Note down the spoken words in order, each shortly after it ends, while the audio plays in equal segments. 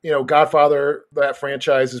Godfather, that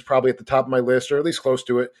franchise is probably at the top of my list, or at least close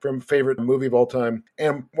to it, from favorite movie of all time.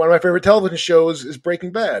 And one of my favorite television shows is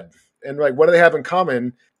Breaking Bad. And like, what do they have in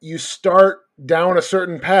common? You start down a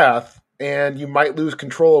certain path and you might lose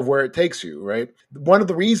control of where it takes you, right? One of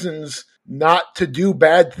the reasons not to do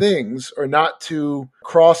bad things or not to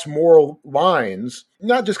cross moral lines,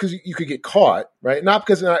 not just because you could get caught, right? Not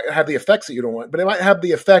because it might have the effects that you don't want, but it might have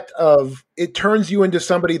the effect of it turns you into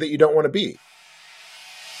somebody that you don't want to be.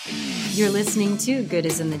 You're listening to Good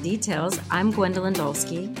is in the Details. I'm Gwendolyn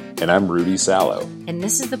Dolsky. And I'm Rudy Sallow. And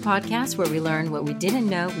this is the podcast where we learn what we didn't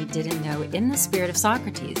know in the spirit of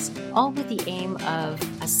Socrates, all with the aim of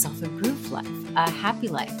a self-improved life, a happy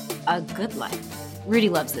life, a good life. Rudy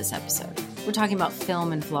loves this episode. We're talking about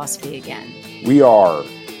film and philosophy again. We are,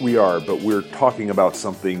 but we're talking about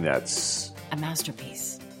something that's a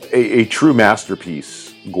masterpiece. A true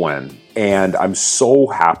masterpiece, Gwen. And I'm so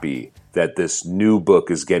happy that this new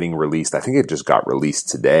book is getting released. I think it just got released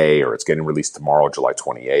today, or it's getting released tomorrow, July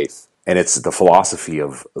 28th. And it's the philosophy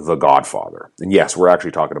of The Godfather. And yes, we're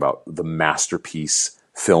actually talking about the masterpiece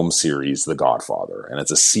film series, The Godfather. And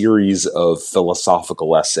it's a series of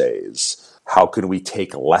philosophical essays. How can we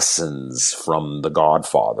take lessons from The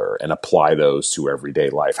Godfather and apply those to everyday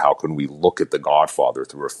life? How can we look at The Godfather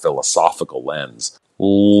through a philosophical lens?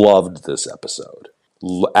 Loved this episode.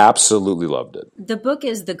 Absolutely loved it. The book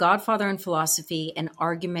is The Godfather and Philosophy, an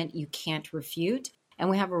argument you can't refute. And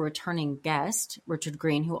we have a returning guest, Richard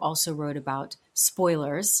Green, who also wrote about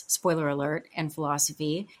spoilers, spoiler alert, and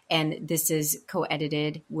philosophy. And this is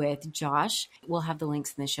co-edited with Josh. We'll have the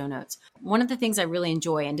links in the show notes. One of the things I really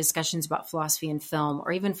enjoy in discussions about philosophy and film,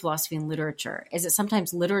 or even philosophy and literature, is that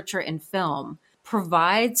sometimes literature and film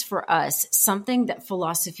provides for us something that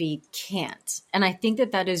philosophy can't. And I think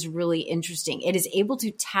that that is really interesting. It is able to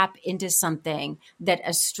tap into something that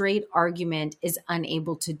a straight argument is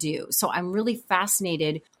unable to do. So I'm really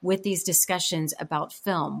fascinated with these discussions about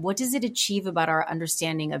film. What does it achieve about our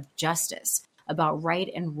understanding of justice, about right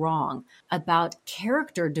and wrong, about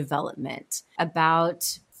character development,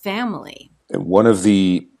 about family? And one of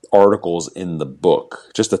the articles in the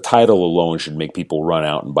book, just the title alone should make people run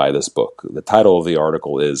out and buy this book. The title of the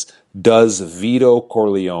article is, Does Vito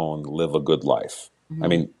Corleone Live a Good Life? Mm-hmm.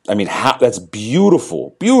 I mean, that's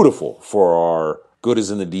beautiful for our Good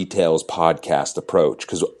is in the Details podcast approach,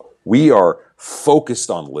 because we are focused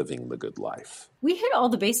on living the good life. We hit all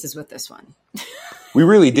the bases with this one. We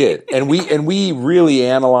really did. And we really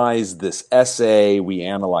analyzed this essay. We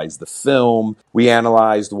analyzed the film. We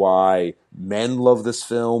analyzed why men love this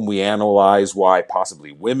film. We analyzed why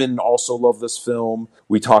possibly women also love this film.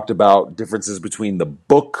 We talked about differences between the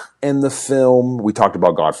book and the film. We talked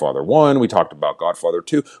about Godfather 1. We talked about Godfather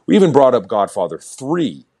 2. We even brought up Godfather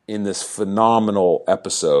 3 in this phenomenal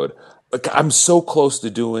episode. I'm so close to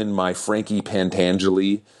doing my Frankie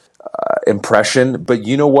Pantangeli impression, but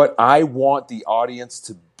you know what? I want the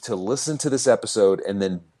audience to listen to this episode and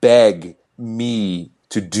then beg me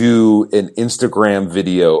to do an Instagram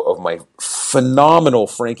video of my phenomenal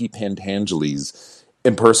Frankie Pantangeli's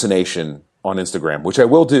impersonation on Instagram, which I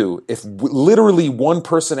will do. If literally one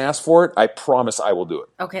person asks for it, I promise I will do it.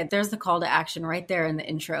 Okay, there's the call to action right there in the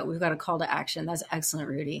intro. We've got a call to action. That's excellent,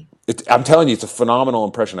 Rudy. I'm telling you, it's a phenomenal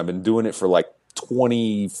impression. I've been doing it for like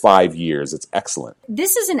 25 years. It's excellent.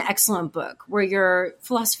 This is an excellent book where you're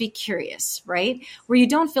philosophy curious, right? Where you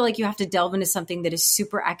don't feel like you have to delve into something that is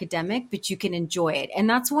super academic, but you can enjoy it. And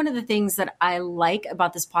that's one of the things that I like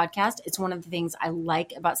about this podcast. It's one of the things I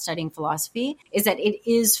like about studying philosophy is that it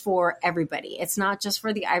is for everybody. It's not just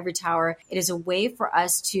for the ivory tower. It is a way for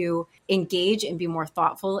us to engage and be more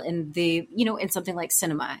thoughtful in in something like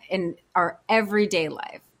cinema, in our everyday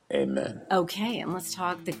life. Amen. Okay, and let's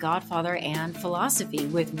talk The Godfather and philosophy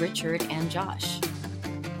with Richard and Josh.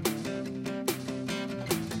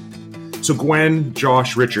 So Gwen,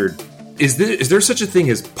 Josh, Richard, is there such a thing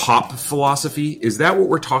as pop philosophy? Is that what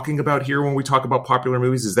we're talking about here when we talk about popular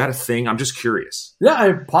movies? Is that a thing? I'm just curious.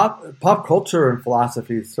 Yeah, pop culture and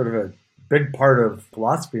philosophy is sort of a big part of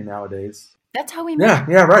philosophy nowadays. That's how we met.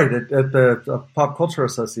 Yeah, right, at the Pop Culture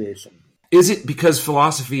Association. Is it because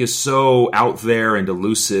philosophy is so out there and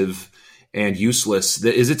elusive and useless?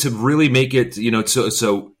 Is it to really make it,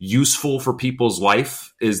 so useful for people's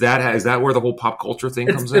life? Is that where the whole pop culture thing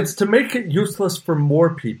comes in? It's to make it useless for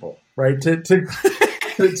more people, right? To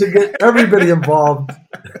get everybody involved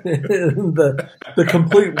in the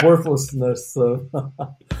complete worthlessness of.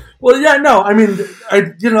 Well, yeah, no, I mean,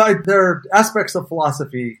 there are aspects of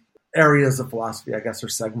philosophy, areas of philosophy, I guess, or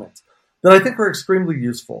segments that I think are extremely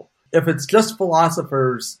useful. If it's just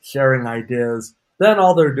philosophers sharing ideas, then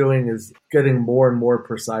all they're doing is getting more and more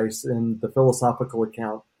precise in the philosophical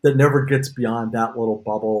account that never gets beyond that little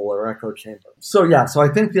bubble or echo chamber. So I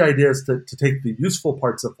think the idea is to take the useful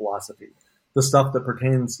parts of philosophy, the stuff that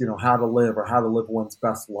pertains, how to live or how to live one's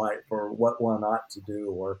best life or what one ought to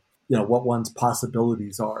do or, what one's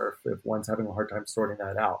possibilities are if one's having a hard time sorting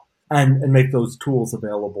that out, and make those tools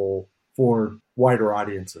available for wider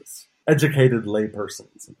audiences, educated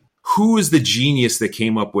laypersons. Who is the genius that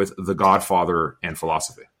came up with The Godfather and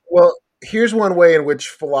philosophy? Well, here's one way in which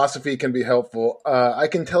philosophy can be helpful. I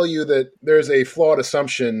can tell you that there's a flawed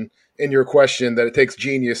assumption in your question that it takes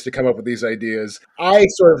genius to come up with these ideas. I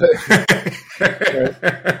sort of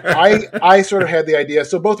had the idea.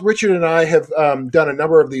 So both Richard and I have done a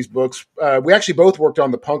number of these books. We actually both worked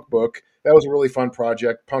on the punk book. That was a really fun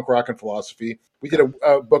project, Punk Rock and Philosophy. We did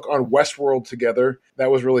a book on Westworld together. That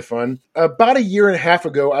was really fun. About a year and a half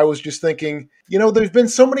ago, I was just thinking, there's been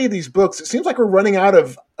so many of these books. It seems like we're running out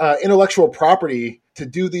of intellectual property to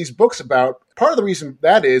do these books about. Part of the reason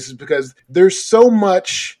that is because there's so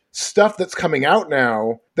much stuff that's coming out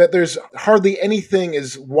now that there's hardly anything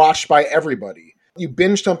is watched by everybody. You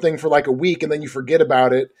binge something for like a week and then you forget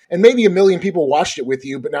about it. And maybe 1 million people watched it with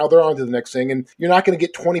you, but now they're on to the next thing. And you're not going to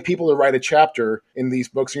get 20 people to write a chapter in these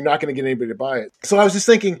books. You're not going to get anybody to buy it. So I was just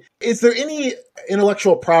thinking, is there any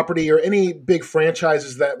intellectual property or any big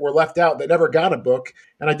franchises that were left out that never got a book?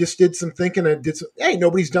 And I just did some thinking and hey,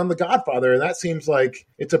 nobody's done The Godfather. And that seems like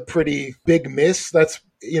it's a pretty big miss. That's,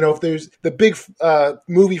 if there's the big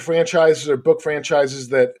movie franchises or book franchises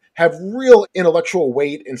that have real intellectual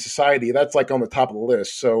weight in society, that's like on the top of the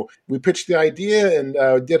list. So we pitched the idea and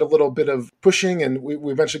did a little bit of pushing, and we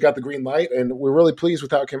eventually got the green light, and we're really pleased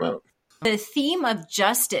with how it came out. The theme of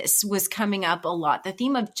justice was coming up a lot, the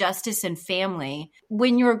theme of justice and family.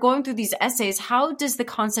 When you were going through these essays, how does the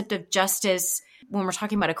concept of justice, when we're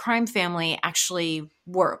talking about a crime family, actually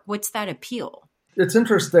work? What's that appeal? It's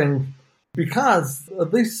interesting because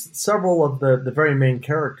at least several of the very main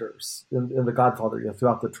characters in The Godfather,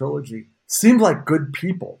 throughout the trilogy, seem like good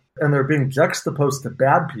people, and they're being juxtaposed to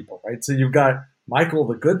bad people, right? So you've got Michael,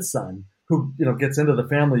 the good son, who gets into the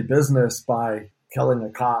family business by killing a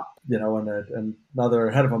cop, and another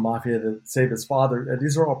head of a mafia to save his father. And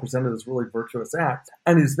these are all presented as really virtuous acts.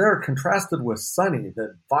 And he's there contrasted with Sonny,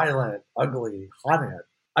 the violent, ugly hothead.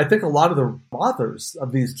 I think a lot of the authors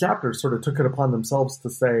of these chapters sort of took it upon themselves to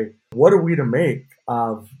say, what are we to make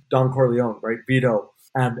of Don Corleone, right? Vito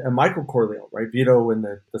and Michael Corleone, right? Vito in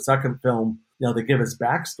the second film, they give his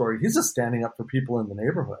backstory. He's just standing up for people in the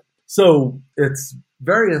neighborhood. So it's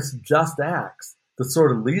various just acts that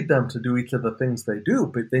sort of lead them to do each of the things they do.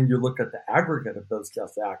 But then you look at the aggregate of those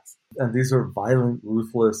just acts, and these are violent,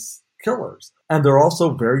 ruthless killers. And they're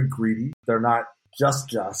also very greedy. They're not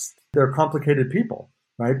just. They're complicated people.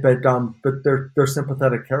 Right, but they're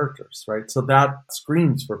sympathetic characters, right? So that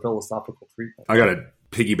screams for philosophical treatment. I got to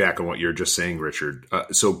piggyback on what you're just saying, Richard.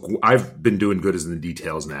 So I've been doing Good as in the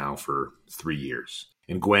Details now for 3 years,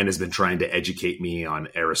 and Gwen has been trying to educate me on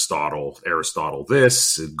Aristotle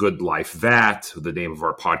this, Good Life that. The name of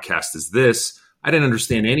our podcast is this. I didn't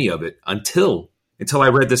understand any of it until I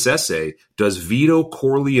read this essay. Does Vito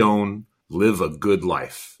Corleone live a good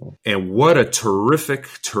life? And what a terrific,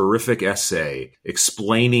 terrific essay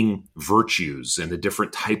explaining virtues and the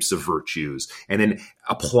different types of virtues, and then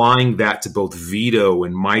applying that to both Vito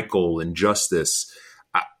and Michael and Justice.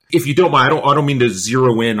 If you don't mind, I don't mean to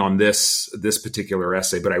zero in on this particular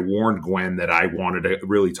essay, but I warned Gwen that I wanted to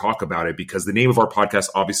really talk about it because the name of our podcast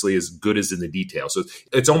obviously is Good as in the Details. So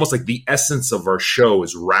it's almost like the essence of our show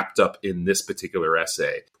is wrapped up in this particular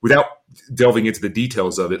essay. Without delving into the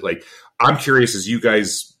details of it, like, I'm curious, as you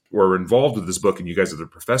guys were involved with this book and you guys are the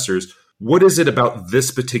professors, what is it about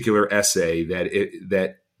this particular essay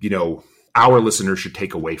that our listeners should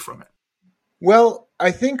take away from it? Well,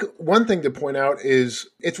 I think one thing to point out is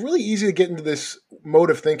it's really easy to get into this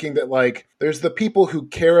mode of thinking that, like, there's the people who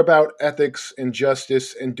care about ethics and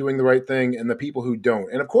justice and doing the right thing and the people who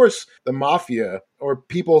don't. And of course, the mafia or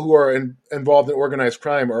people who are involved in organized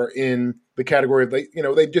crime are in the category of,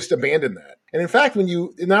 they just abandon that. And in fact, when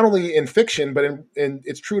you, not only in fiction, but in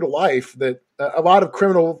it's true to life that a lot of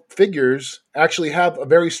criminal figures actually have a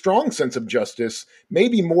very strong sense of justice,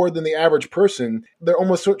 maybe more than the average person. They're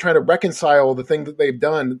almost sort of trying to reconcile the thing that they've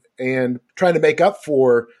done and trying to make up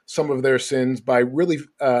for some of their sins by really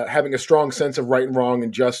having a strong sense of right and wrong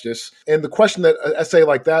and justice. And the question that an essay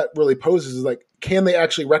like that really poses is, like, can they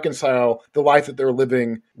actually reconcile the life that they're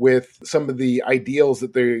living with some of the ideals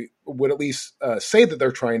that they would at least say that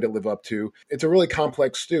they're trying to live up to? It's a really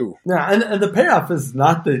complex stew. Yeah, and the payoff is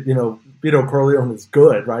not that, Vito Corleone is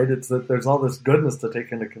good, right? It's that there's all this goodness to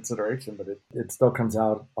take into consideration, but it still comes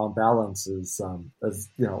out on balance as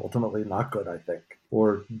ultimately not good, I think.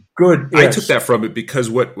 or good. I took that from it because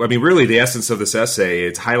really the essence of this essay,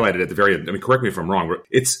 it's highlighted at the very end. I mean, correct me if I'm wrong.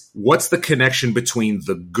 It's what's the connection between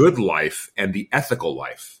the good life and the ethical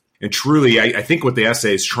life? And truly, I think what the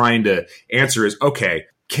essay is trying to answer is, okay,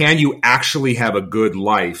 can you actually have a good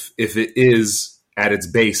life if it is at its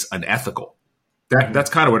base unethical? That's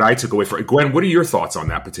kind of what I took away from it. Gwen, what are your thoughts on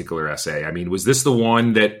that particular essay? I mean, was this the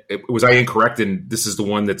one was I incorrect? And this is the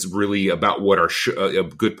one that's really about what a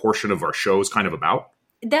good portion of our show is kind of about?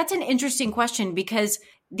 That's an interesting question, because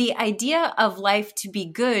the idea of life to be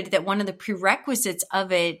good, that one of the prerequisites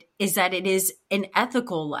of it is that it is an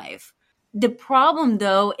ethical life. The problem,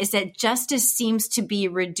 though, is that justice seems to be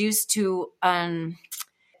reduced to an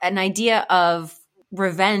idea of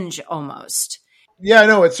revenge almost. Yeah,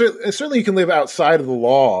 no, it's certainly you can live outside of the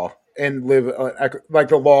law and live like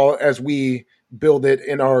the law as we build it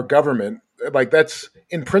in our government. Like that's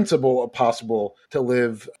in principle possible to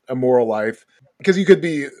live a moral life, because you could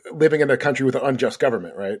be living in a country with an unjust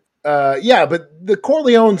government, right? Yeah, but the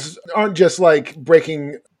Corleones aren't just like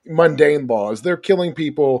breaking mundane laws. They're killing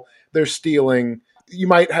people. They're stealing. You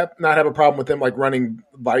might not have a problem with them like running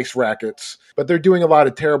vice rackets, but they're doing a lot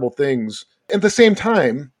of terrible things. At the same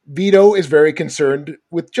time, Vito is very concerned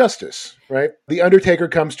with justice, right? The Undertaker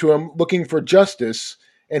comes to him looking for justice,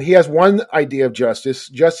 and he has one idea of justice.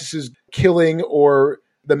 Justice is killing or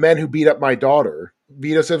the men who beat up my daughter.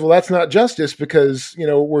 Vito says, well, that's not justice because,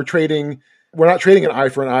 we're not trading an eye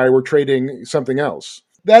for an eye. We're trading something else.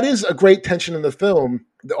 That is a great tension in the film.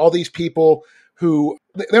 All these people who,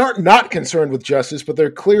 they aren't not concerned with justice, but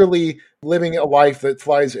they're clearly living a life that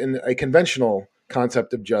flies in a conventional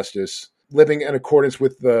concept of justice, living in accordance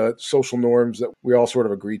with the social norms that we all sort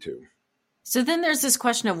of agree to. So then there's this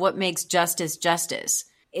question of what makes justice justice,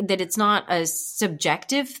 that it's not a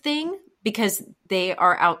subjective thing because they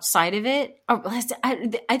are outside of it.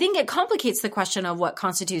 I think it complicates the question of what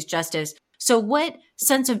constitutes justice. So what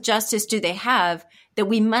sense of justice do they have that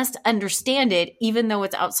we must understand it even though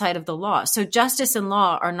it's outside of the law? So justice and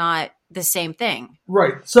law are not the same thing.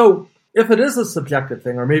 Right. So if it is a subjective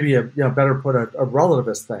thing, or maybe better put a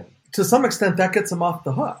relativist thing, to some extent that gets them off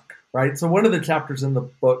the hook, right? So one of the chapters in the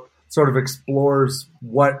book sort of explores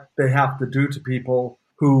what they have to do to people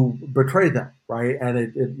who betray them, right? And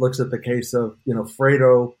it looks at the case of,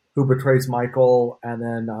 Fredo, who betrays Michael, and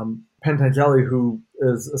then Pentangeli, who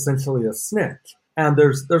is essentially a snitch. And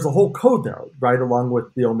there's a whole code there, right, along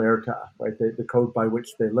with the Omerta, right, the code by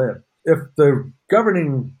which they live. If the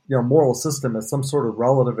governing moral system is some sort of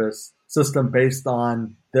relativist system based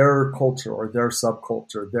on their culture or their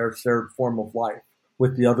subculture, their shared form of life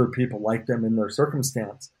with the other people like them in their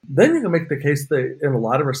circumstance, then you can make the case that in a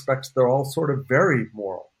lot of respects they're all sort of very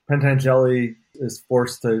moral. Pentangeli is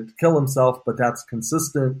forced to kill himself, but that's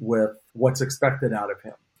consistent with what's expected out of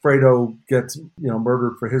him. Fredo gets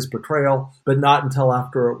murdered for his betrayal, but not until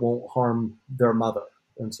after it won't harm their mother,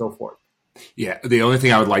 and so forth. Yeah, the only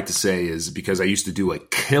thing I would like to say is, because I used to do a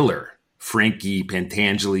killer Frankie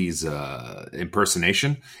Pentangeli's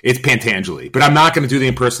impersonation. It's Pentangeli, but I'm not going to do the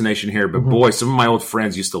impersonation here. But boy, some of my old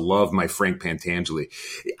friends used to love my Frank Pentangeli.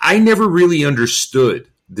 I never really understood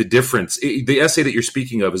the difference. The essay that you're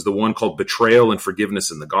speaking of is the one called Betrayal and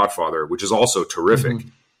Forgiveness in The Godfather, which is also terrific.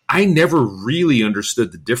 I never really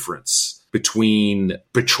understood the difference between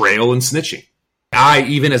betrayal and snitching.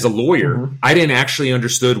 Even as a lawyer, I didn't actually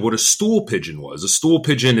understood what a stool pigeon was. A stool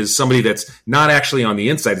pigeon is somebody that's not actually on the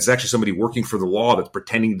inside. It's actually somebody working for the law that's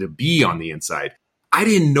pretending to be on the inside. I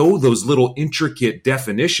didn't know those little intricate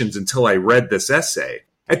definitions until I read this essay.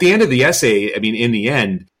 At the end of the essay, I mean, in the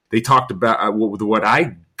end, they talked about what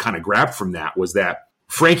I kind of grabbed from that was that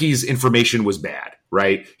Frankie's information was bad,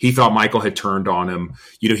 right? He thought Michael had turned on him.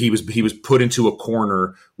 He was put into a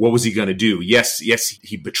corner. What was he going to do? Yes,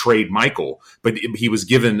 he betrayed Michael, but he was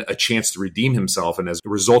given a chance to redeem himself. And as a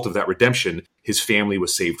result of that redemption, his family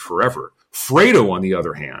was saved forever. Fredo, on the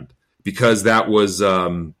other hand, because that was,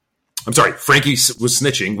 Frankie was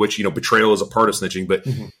snitching, which, betrayal is a part of snitching, but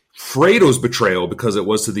Fredo's betrayal, because it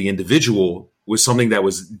was to the individual, was something that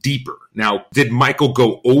was deeper. Now, did Michael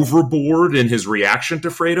go overboard in his reaction to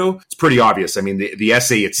Fredo? It's pretty obvious. I mean, the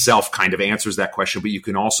essay itself kind of answers that question, but you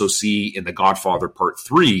can also see in The Godfather Part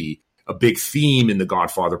 3, a big theme in The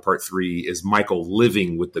Godfather Part 3 is Michael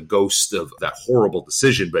living with the ghost of that horrible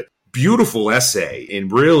decision. But beautiful essay in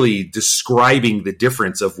really describing the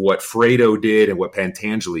difference of what Fredo did and what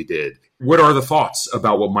Pentangeli did. What are the thoughts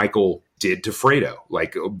about what Michael did to Fredo?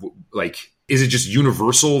 Like, is it just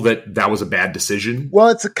universal that was a bad decision? Well,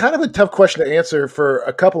 it's a kind of a tough question to answer for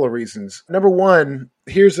a couple of reasons. Number one,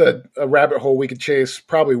 here's a rabbit hole we could chase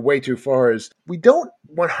probably way too far, is we don't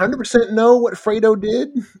 100% know what Fredo did,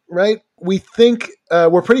 right? we think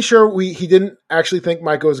we're pretty sure he didn't actually think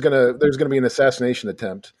there's gonna be an assassination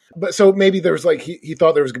attempt. But so maybe there was like he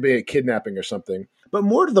thought there was gonna be a kidnapping or something. But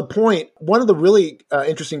more to the point, one of the really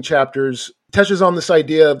interesting chapters touches on this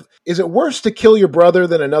idea of, is it worse to kill your brother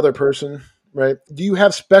than another person? Right? Do you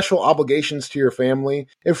have special obligations to your family?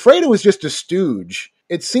 If Fredo was just a stooge,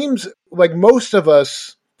 it seems like most of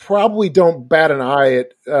us probably don't bat an eye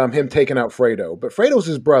at him taking out Fredo. But Fredo's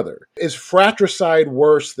his brother. Is fratricide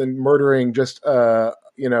worse than murdering just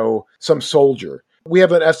some soldier? We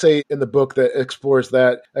have an essay in the book that explores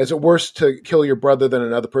that. Is it worse to kill your brother than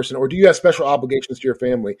another person, or do you have special obligations to your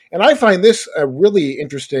family? And I find this a really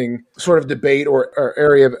interesting sort of debate or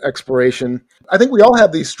area of exploration. I think we all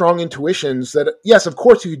have these strong intuitions that, yes, of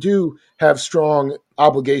course you do have stronger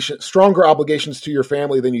obligations to your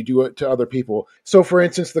family than you do to other people. So, for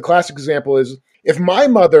instance, the classic example is, if my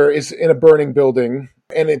mother is in a burning building,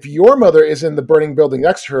 and if your mother is in the burning building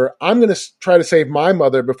next to her, I'm going to try to save my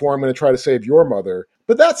mother before I'm going to try to save your mother.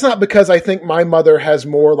 But that's not because I think my mother has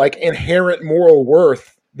more like inherent moral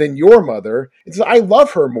worth than your mother. It's I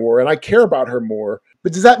love her more and I care about her more.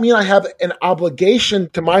 But does that mean I have an obligation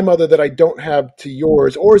to my mother that I don't have to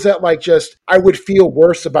yours? Or is that like just I would feel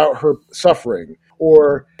worse about her suffering?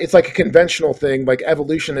 Or it's like a conventional thing, like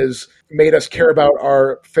evolution has made us care about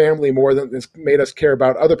our family more than it's made us care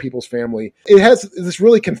about other people's family. It has this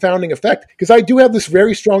really confounding effect, because I do have this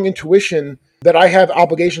very strong intuition that I have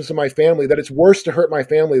obligations to my family, that it's worse to hurt my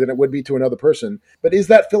family than it would be to another person. But is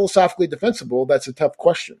that philosophically defensible? That's a tough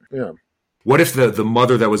question. Yeah. What if the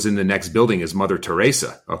mother that was in the next building is Mother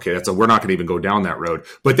Teresa? Okay, we're not going to even go down that road.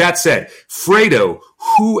 But that said, Fredo,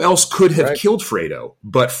 who else could have killed Fredo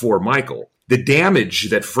but for Michael? The damage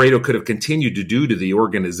that Fredo could have continued to do to the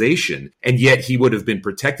organization, and yet he would have been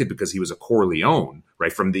protected because he was a Corleone,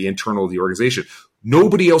 right, from the internal of the organization.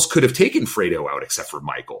 Nobody else could have taken Fredo out except for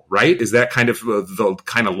Michael, right? Is that kind of the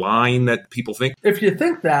kind of line that people think? If you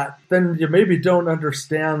think that, then you maybe don't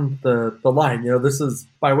understand the line. This is,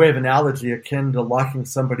 by way of analogy, akin to locking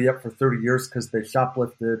somebody up for 30 years because they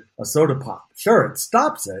shoplifted a soda pop. Sure, it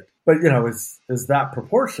stops it, but, is that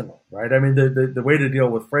proportional, right? I mean, the way to deal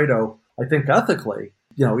with Fredo, I think ethically,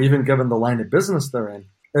 even given the line of business they're in,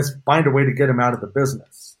 is find a way to get him out of the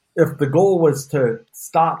business. If the goal was to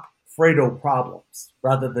stop Fredo problems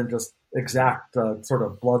rather than just exact sort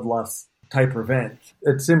of bloodlust type revenge,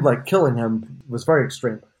 it seemed like killing him was very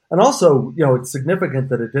extreme. And also, it's significant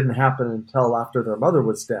that it didn't happen until after their mother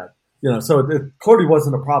was dead. So it clearly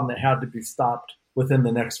wasn't a problem that had to be stopped within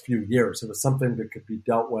the next few years. It was something that could be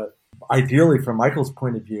dealt with. Ideally, from Michael's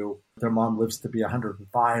point of view, their mom lives to be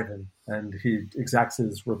 105, and he exacts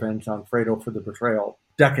his revenge on Fredo for the betrayal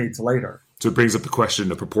decades later. So it brings up the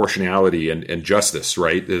question of proportionality and justice,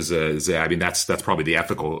 right? That's probably the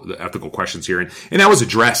ethical questions here, and that was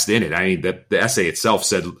addressed in it. I mean, the essay itself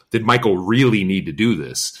said, did Michael really need to do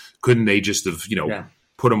this? Couldn't they just have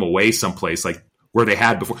put him away someplace like where they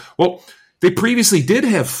had before? Well, they previously did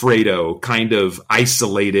have Fredo kind of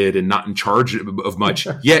isolated and not in charge of much,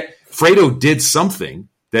 yet Fredo did something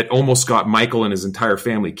that almost got Michael and his entire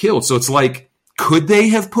family killed. So it's like, could they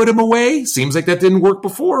have put him away? Seems like that didn't work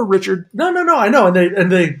before, Richard. No, I know.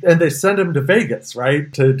 And they sent him to Vegas,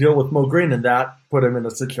 right, to deal with Mo Green, and that put him in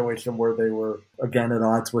a situation where they were again at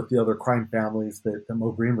odds with the other crime families that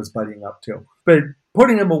Mo Green was buddying up to. But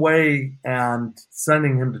putting him away and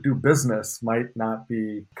sending him to do business might not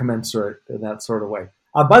be commensurate in that sort of way.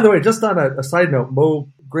 By the way, just on a side note, Mo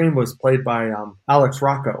Green was played by Alex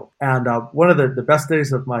Rocco. And one of the best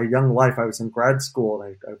days of my young life, I was in grad school,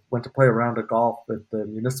 and I went to play a round of golf at the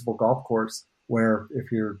municipal golf course, where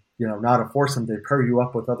if you're not a foursome, they pair you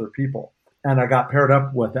up with other people. And I got paired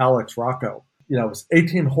up with Alex Rocco. It was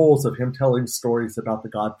 18 holes of him telling stories about the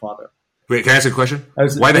Godfather. Wait, can I ask you a question?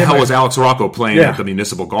 Why the hell was Alex Rocco playing at the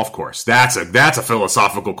municipal golf course? That's a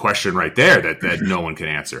philosophical question right there that no one can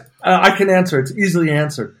answer. I can answer. It's easily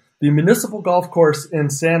answered. The municipal golf course in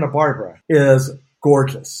Santa Barbara is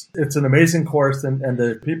gorgeous. It's an amazing course, and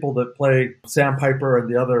the people that play Sandpiper and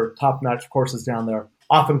the other top-notch courses down there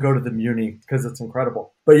often go to the Muni because it's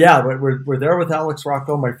incredible. But yeah, we're there with Alex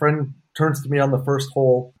Rocco. My friend turns to me on the first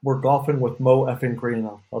hole. We're golfing with Mo effing Green,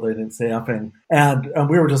 although they didn't say effing. And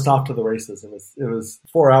we were just off to the races. It was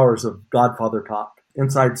 4 hours of Godfather talk.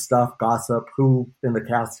 Inside stuff, gossip, who in the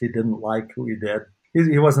cast he didn't like, who he did.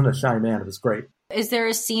 He wasn't a shy man. It was great. Is there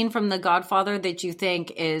a scene from The Godfather that you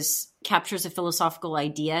think captures a philosophical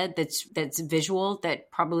idea that's visual,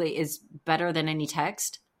 that probably is better than any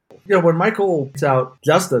text? When Michael puts out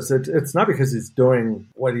justice, it's not because he's doing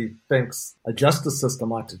what he thinks a justice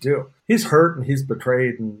system ought to do. He's hurt and he's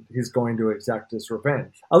betrayed and he's going to exact his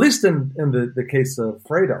revenge. At least in the case of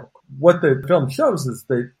Fredo. What the film shows is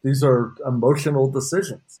that these are emotional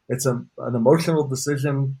decisions. It's an emotional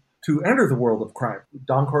decision to enter the world of crime.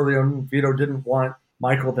 Don Corleone and Vito didn't want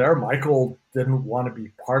Michael there. Michael didn't want to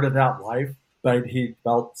be part of that life, but he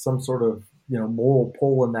felt some sort of moral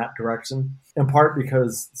pull in that direction, in part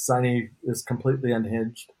because Sonny is completely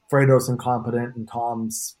unhinged. Fredo's incompetent and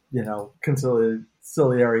Tom's,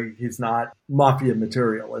 conciliary. He's not mafia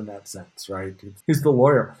material in that sense, right? He's the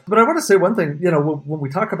lawyer. But I want to say one thing, when we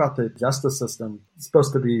talk about the justice system, it's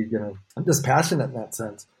supposed to be, dispassionate in that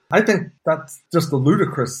sense. I think that's just a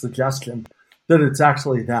ludicrous suggestion that it's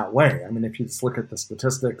actually that way. I mean, if you just look at the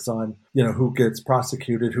statistics on, who gets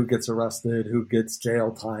prosecuted, who gets arrested, who gets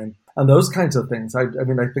jail time, and those kinds of things. I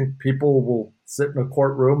think people will sit in a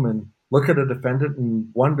courtroom and look at a defendant and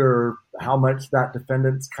wonder how much that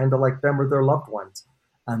defendant's kind of like them or their loved ones.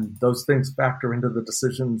 And those things factor into the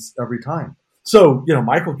decisions every time. So,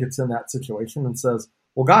 Michael gets in that situation and says,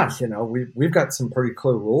 well, gosh, we've got some pretty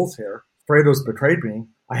clear rules here. Fredo's betrayed me.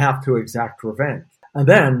 I have to exact revenge. And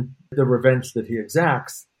then the revenge that he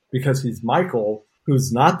exacts, because he's Michael,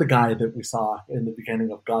 who's not the guy that we saw in the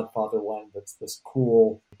beginning of Godfather 1, that's this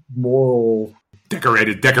cool, moral,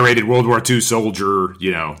 decorated World War II soldier,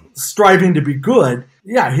 striving to be good.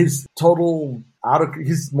 Yeah, he's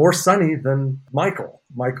he's more Sonny than Michael.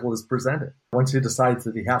 Michael is presented. Once he decides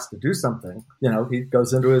that he has to do something, he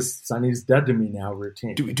goes into his Sonny's dead to me now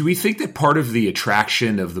routine. Do we think that part of the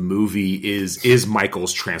attraction of the movie is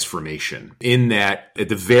Michael's transformation? In that, at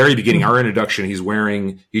the very beginning, our introduction,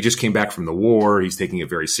 he just came back from the war. He's taking it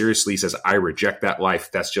very seriously. He says, I reject that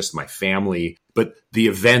life. That's just my family. But the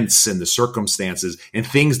events and the circumstances and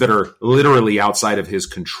things that are literally outside of his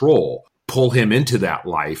control pull him into that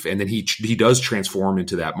life, and then he does transform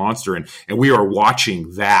into that monster, and we are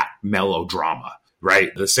watching that melodrama,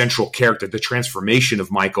 right? The central character, the transformation of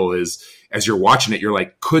Michael is, as you're watching it, you're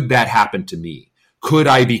like, could that happen to me? Could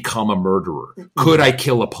I become a murderer? Could I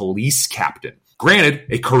kill a police captain? Granted,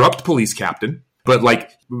 a corrupt police captain, but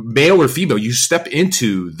like male or female, you step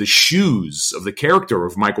into the shoes of the character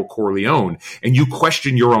of Michael Corleone and you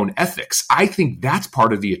question your own ethics. I think that's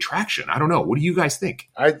part of the attraction. I don't know. What do you guys think?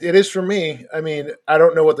 It is for me. I mean, I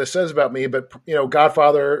don't know what this says about me, but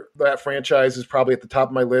Godfather, that franchise is probably at the top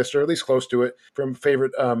of my list, or at least close to it, from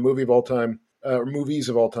favorite movies of all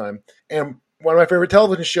time. And one of my favorite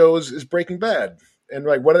television shows is Breaking Bad. And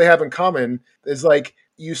like, what do they have in common is like,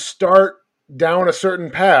 you start down a certain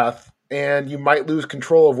path and you might lose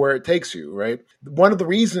control of where it takes you, right? One of the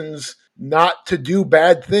reasons not to do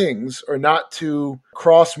bad things or not to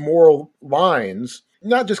cross moral lines,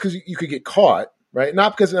 not just because you could get caught, right?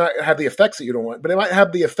 Not because it might have the effects that you don't want, but it might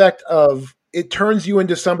have the effect of it turns you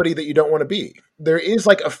into somebody that you don't want to be. There is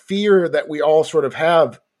like a fear that we all sort of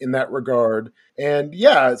have in that regard. And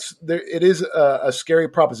yeah, it is a scary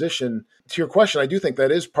proposition. To your question, I do think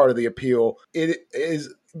that is part of the appeal. It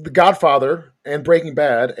is The Godfather and Breaking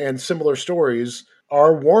Bad and similar stories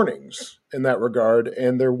are warnings in that regard,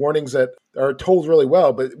 and they're warnings that are told really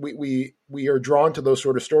well, but we are drawn to those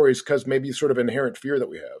sort of stories because maybe sort of inherent fear that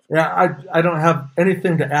we have. Yeah, I don't have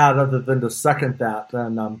anything to add other than to second that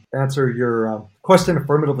and answer your question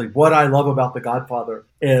affirmatively. What I love about The Godfather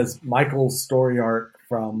is Michael's story arc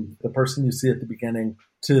from the person you see at the beginning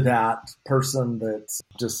to that person that's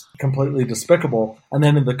just completely despicable. And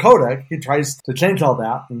then in the Coda, he tries to change all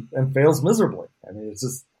that and fails miserably. I mean,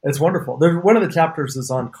 it's wonderful. One of the chapters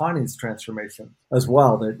is on Connie's transformation as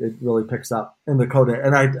well, that it really picks up in the Coda.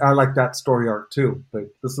 And I like that story arc too, but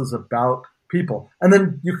this is about people. And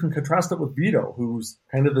then you can contrast it with Vito, who's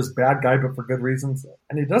kind of this bad guy, but for good reasons.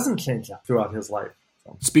 And he doesn't change that throughout his life.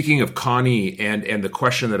 So. Speaking of Connie and the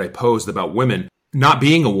question that I posed about women, not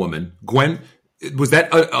being a woman, Gwen, was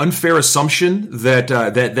that an unfair assumption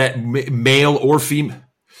that male or female?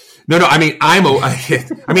 No. I mean,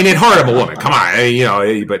 at heart, I'm a woman. Come on,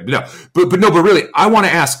 but really, I want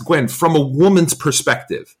to ask Gwen, from a woman's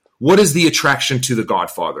perspective, what is the attraction to The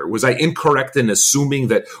Godfather? Was I incorrect in assuming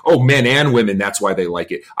that men and women, that's why they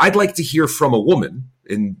like it? I'd like to hear from a woman,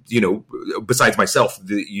 and besides myself,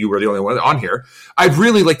 you were the only one on here. I'd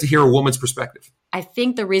really like to hear a woman's perspective. I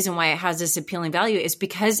think the reason why it has this appealing value is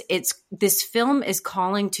because this film is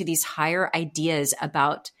calling to these higher ideas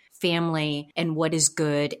about family and what is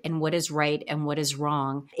good and what is right and what is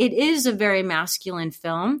wrong. It is a very masculine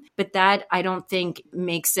film, but that I don't think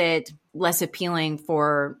makes it less appealing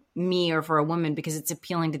for me or for a woman because it's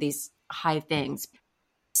appealing to these high things.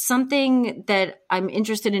 Something that I'm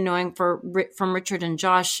interested in knowing from Richard and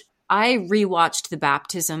Josh, I rewatched the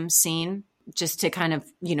baptism scene just to kind of,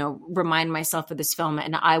 remind myself of this film.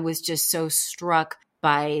 And I was just so struck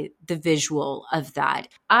by the visual of that.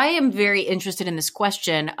 I am very interested in this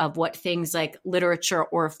question of what things like literature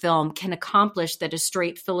or film can accomplish that a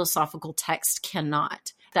straight philosophical text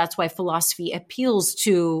cannot. That's why philosophy appeals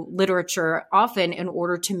to literature often in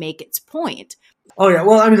order to make its point. Oh, yeah.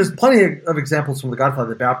 Well, I mean, there's plenty of examples from The Godfather.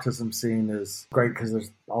 The baptism scene is great because there's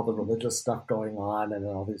all the religious stuff going on and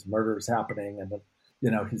all these murders happening. And,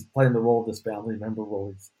 he's playing the role of this family member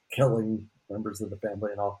role. He's killing members of the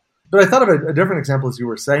family and all. But I thought of a different example as you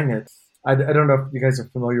were saying it. I don't know if you guys are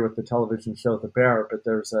familiar with the television show The Bear, but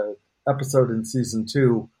there's an episode in season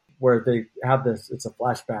 2 where they have this, it's a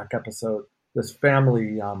flashback episode, this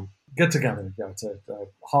family get together. It's a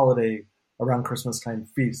holiday around Christmas time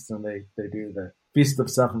feast, and they do the Feast of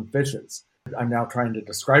Seven Fishes. I'm now trying to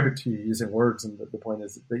describe it to you using words, and the point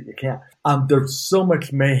is that you can't. There's so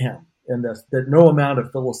much mayhem in this that no amount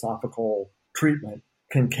of philosophical treatment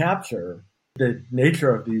can capture the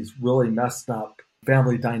nature of these really messed up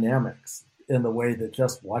family dynamics in the way that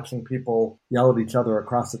just watching people yell at each other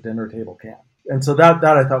across the dinner table can. And so that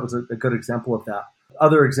I thought was a good example of that.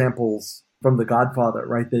 Other examples from The Godfather,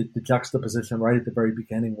 right? The juxtaposition right at the very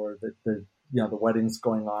beginning where the wedding's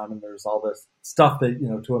going on and there's all this stuff that,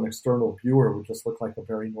 to an external viewer would just look like a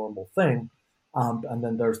very normal thing. And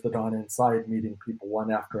then there's the Don inside meeting people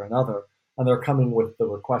one after another. And they're coming with the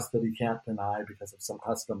request that he can't deny because of some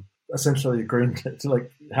custom, essentially agreeing to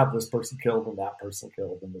have this person killed and that person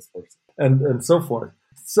killed and this person and so forth.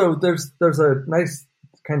 So there's a nice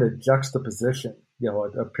kind of juxtaposition,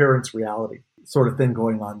 appearance reality sort of thing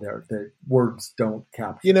going on there that words don't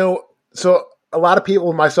capture. So a lot of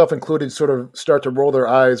people, myself included, sort of start to roll their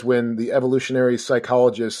eyes when the evolutionary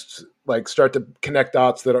psychologists start to connect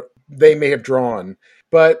dots that they may have drawn.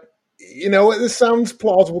 But this sounds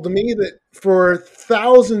plausible to me that for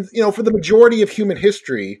thousands, for the majority of human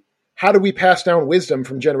history, how do we pass down wisdom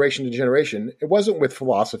from generation to generation? It wasn't with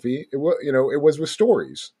philosophy. It was with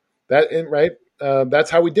stories. That's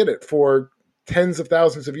how we did it for tens of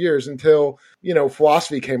thousands of years until,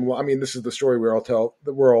 philosophy came along. I mean, this is the story we're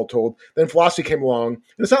all told. Then philosophy came along. And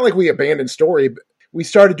it's not like we abandoned story. But we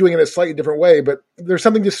started doing it a slightly different way, but there's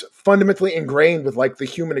something just fundamentally ingrained with the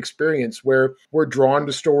human experience where we're drawn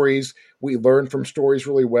to stories. We learn from stories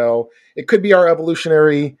really well. It could be our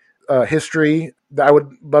evolutionary history. I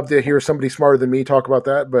would love to hear somebody smarter than me talk about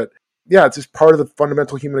that. But yeah, it's just part of the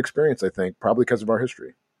fundamental human experience, I think, probably because of our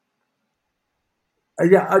history.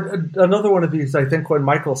 Another one of these, I think, when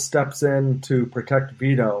Michael steps in to protect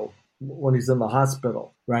Vito when he's in the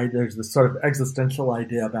hospital, right? There's this sort of existential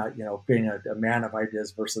idea about, being a man of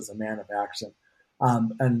ideas versus a man of action.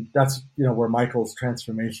 And that's, where Michael's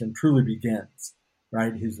transformation truly begins,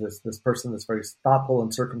 right? He's this person that's very thoughtful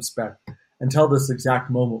and circumspect until this exact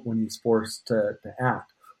moment when he's forced to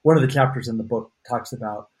act. One of the chapters in the book talks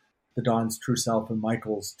about the Don's true self and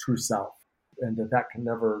Michael's true self, and that can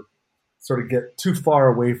never sort of get too far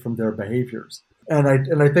away from their behaviors. And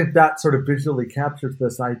I think that sort of visually captures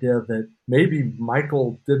this idea that maybe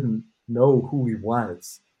Michael didn't know who he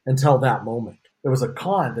was until that moment. It was a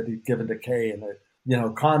con that he'd given to Kay, and a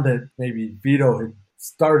con that maybe Vito had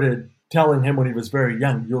started telling him when he was very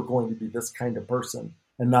young, you're going to be this kind of person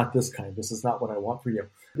and not this kind. This is not what I want for you.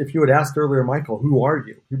 If you had asked earlier, Michael, who are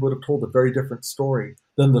you? He would have told a very different story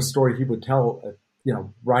than the story he would tell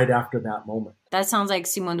right after that moment. That sounds like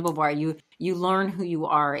Simone de Beauvoir. You learn who you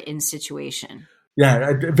are in situation.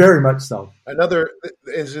 Yeah, very much so. Another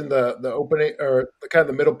is in the opening, or kind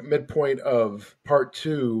of the midpoint of part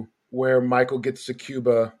 2, where Michael gets to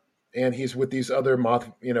Cuba and he's with these other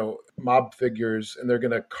mob figures, and they're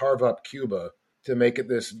going to carve up Cuba to make it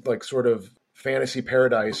this sort of fantasy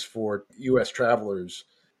paradise for U.S. travelers,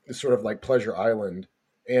 this sort of pleasure island.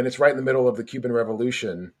 And it's right in the middle of the Cuban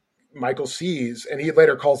Revolution. Michael sees, and he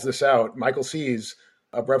later calls this out, Michael sees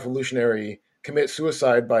a revolutionary commit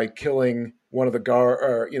suicide by killing one of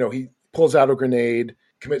the he pulls out a grenade,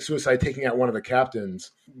 commits suicide, taking out one of the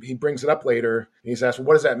captains. He brings it up later, and he's asked, well,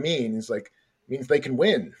 what does that mean? He's like, it means they can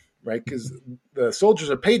win, right? Because the soldiers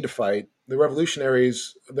are paid to fight. The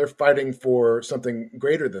revolutionaries, they're fighting for something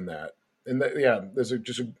greater than that. And there's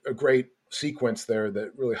just a great sequence there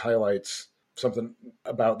that really highlights something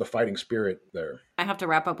about the fighting spirit there. I have to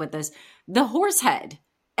wrap up with this. The horse head.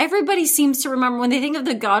 Everybody seems to remember, when they think of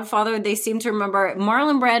The Godfather, they seem to remember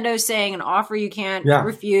Marlon Brando saying an offer you can't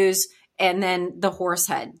refuse, and then the horse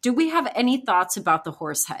head. Do we have any thoughts about the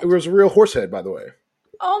horse head? It was a real horse head, by the way.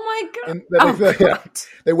 Oh my God.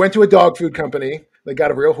 They went to a dog food company. They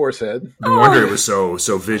got a real horse head. No wonder it was so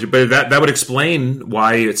visual. But that would explain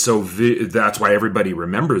why it's so. That's why everybody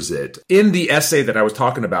remembers it. In the essay that I was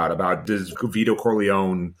talking about does Vito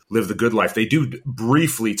Corleone live the good life? They do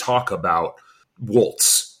briefly talk about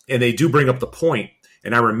Waltz, and they do bring up the point.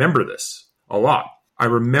 And I remember this a lot. I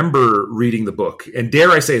remember reading the book, and dare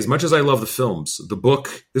I say, as much as I love the films, the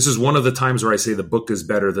book. This is one of the times where I say the book is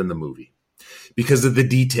better than the movie. Because of the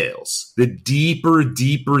details, the deeper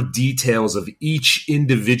details of each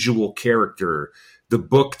individual character, the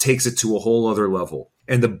book takes it to a whole other level.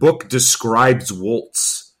 And the book describes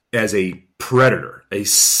Waltz as a predator, a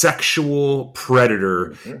sexual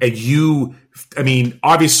predator. Mm-hmm. And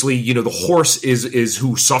obviously, the horse is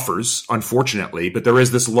who suffers, unfortunately, but there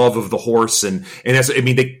is this love of the horse. And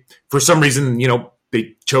for some reason,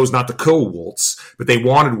 they chose not to kill Waltz, but they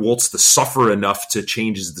wanted Waltz to suffer enough to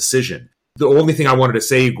change his decision. The only thing I wanted to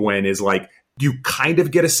say, Gwen, is you kind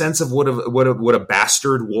of get a sense of what a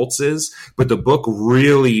bastard Waltz is, but the book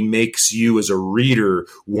really makes you as a reader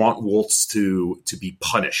want Waltz to be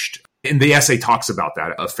punished. And the essay talks about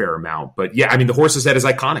that a fair amount. But yeah, the horse's head is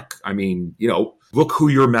iconic. Look who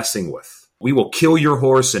you're messing with. We will kill your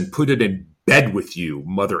horse and put it in bed with you,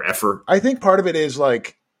 mother effer. I think part of it is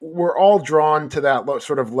we're all drawn to that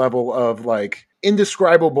sort of level of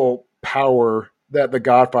indescribable power that the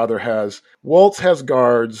Godfather has. Waltz has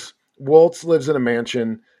guards. Waltz lives in a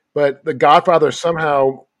mansion, but the Godfather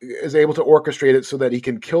somehow is able to orchestrate it so that he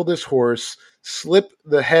can kill this horse, slip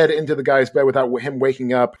the head into the guy's bed without him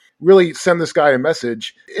waking up, really send this guy a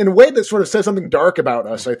message in a way that sort of says something dark about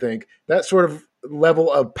us. I think that sort of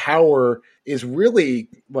level of power is really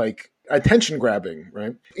attention grabbing,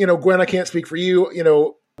 right? Gwen, I can't speak for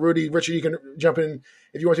you. Rudy, Richard, you can jump in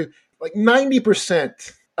if you want to.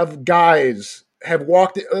 90% of guys have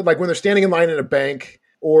walked, when they're standing in line in a bank,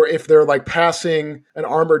 or if they're passing an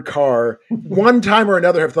armored car, one time or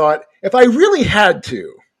another have thought, if I really had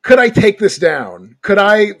to, could I take this down? Could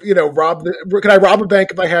I, could I rob a bank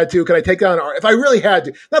if I had to? Could I take down if I really had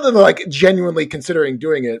to? Not that they're genuinely considering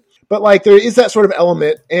doing it, but there is that sort of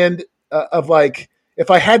element and of if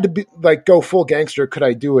I had to be go full gangster, could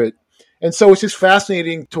I do it? And so it's just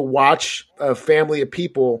fascinating to watch a family of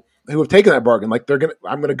people who have taken that bargain.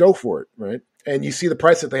 I'm going to go for it, right? And you see the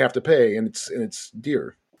price that they have to pay, and it's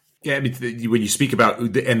dear. Yeah, when you speak about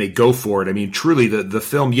and they go for it, truly the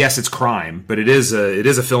film, yes, it's crime, but it is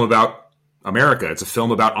a film about America. It's a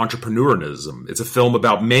film about entrepreneurism. It's a film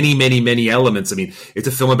about many elements. It's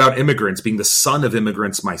a film about immigrants, being the son of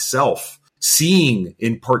immigrants myself. Seeing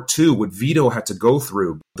in part 2 what Vito had to go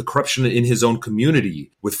through, the corruption in his own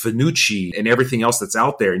community with Finucci and everything else that's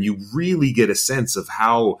out there. And you really get a sense of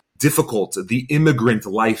how difficult the immigrant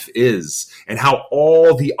life is and how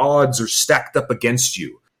all the odds are stacked up against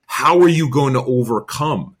you. How are you going to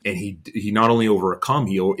overcome? And he not only overcome,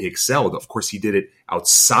 he excelled. Of course, he did it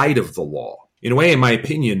outside of the law. In a way, in my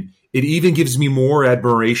opinion, it even gives me more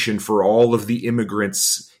admiration for all of the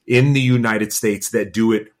immigrants in the United States that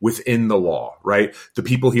do it within the law, right? The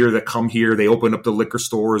people here that come here, they open up the liquor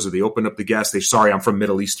stores or they open up the gas stations. Sorry, I'm from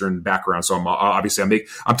Middle Eastern background, so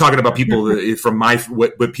I'm talking about people from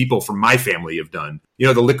what people from my family have done.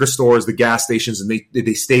 The liquor stores, the gas stations, and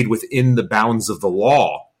they stayed within the bounds of the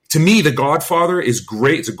law. To me, The Godfather is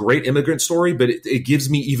great. It's a great immigrant story, but it gives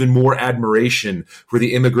me even more admiration for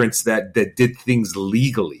the immigrants that did things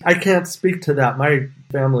legally. I can't speak to that. My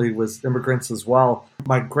family was immigrants as well.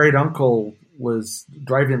 My great uncle was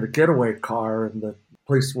driving the getaway car, and the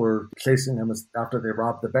police were chasing him after they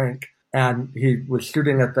robbed the bank. And he was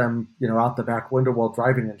shooting at them, out the back window while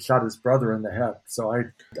driving, and shot his brother in the head. So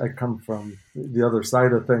I come from the other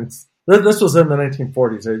side of things. This was in the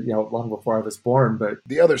 1940s, long before I was born. But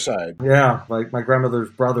the other side, yeah, my grandmother's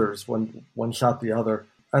brothers, one shot the other,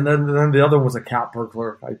 and then the other one was a cat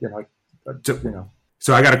burglar.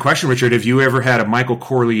 So I got a question, Richard. Have you ever had a Michael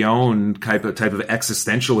Corleone type of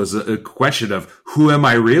existential as a question of who am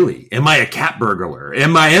I really? Am I a cat burglar?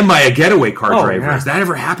 Am I a getaway car driver? Yeah. Has that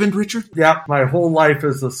ever happened, Richard? Yeah, my whole life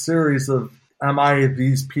is a series of am I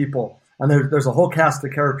these people? And there's a whole cast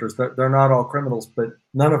of characters that they're not all criminals, but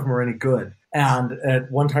none of them are any good. And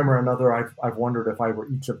at one time or another, I've wondered if I were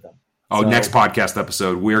each of them. Oh, so, next podcast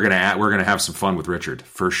episode, we're gonna have some fun with Richard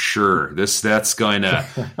for sure. That's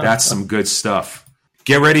some good stuff.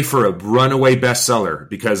 Get ready for a runaway bestseller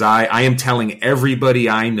because I am telling everybody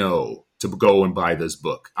I know to go and buy this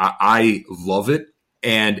book. I love it,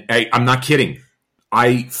 and I'm not kidding.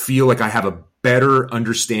 I feel like I have a better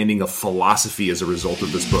understanding of philosophy as a result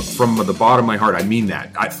of this book. From the bottom of my heart, I mean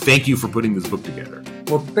that. I thank you for putting this book together.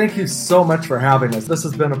 Well, thank you so much for having us. This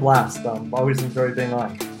has been a blast. Always enjoyed being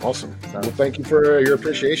on. Awesome. Well, thank you for your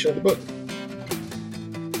appreciation of the book.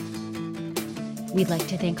 We'd like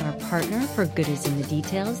to thank our partner for Good is in the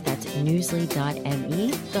Details. That's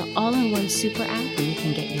Newsly.me, the all-in-one super app where you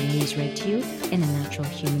can get your news read to you in a natural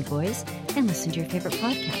human voice and listen to your favorite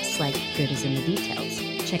podcasts like Good is in the Details.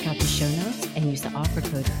 Check out the show notes and use the offer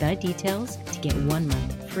code THEDETAILS to get 1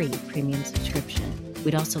 month free premium subscription.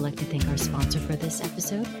 We'd also like to thank our sponsor for this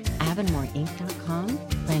episode, AvonmoreInc.com.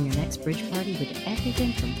 Plan your next bridge party with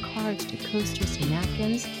everything from cards to coasters to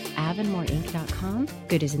napkins. AvonmoreInc.com.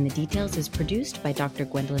 Good is in the Details is produced by Dr.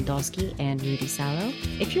 Gwendolyn Dolsky and Rudy Sallow.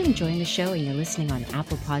 If you're enjoying the show and you're listening on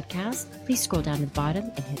Apple Podcasts, please scroll down to the bottom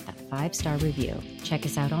and hit that 5-star review. Check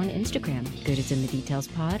us out on Instagram, Good is in the Details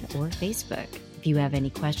Pod, or Facebook. If you have any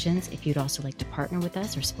questions, if you'd also like to partner with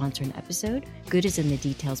us or sponsor an episode,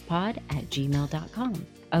 goodisinthedetailspod@gmail.com.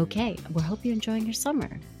 Okay, we hope you're enjoying your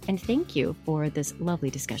summer. And thank you for this lovely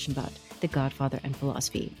discussion about The Godfather and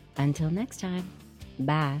philosophy. Until next time,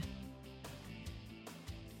 bye.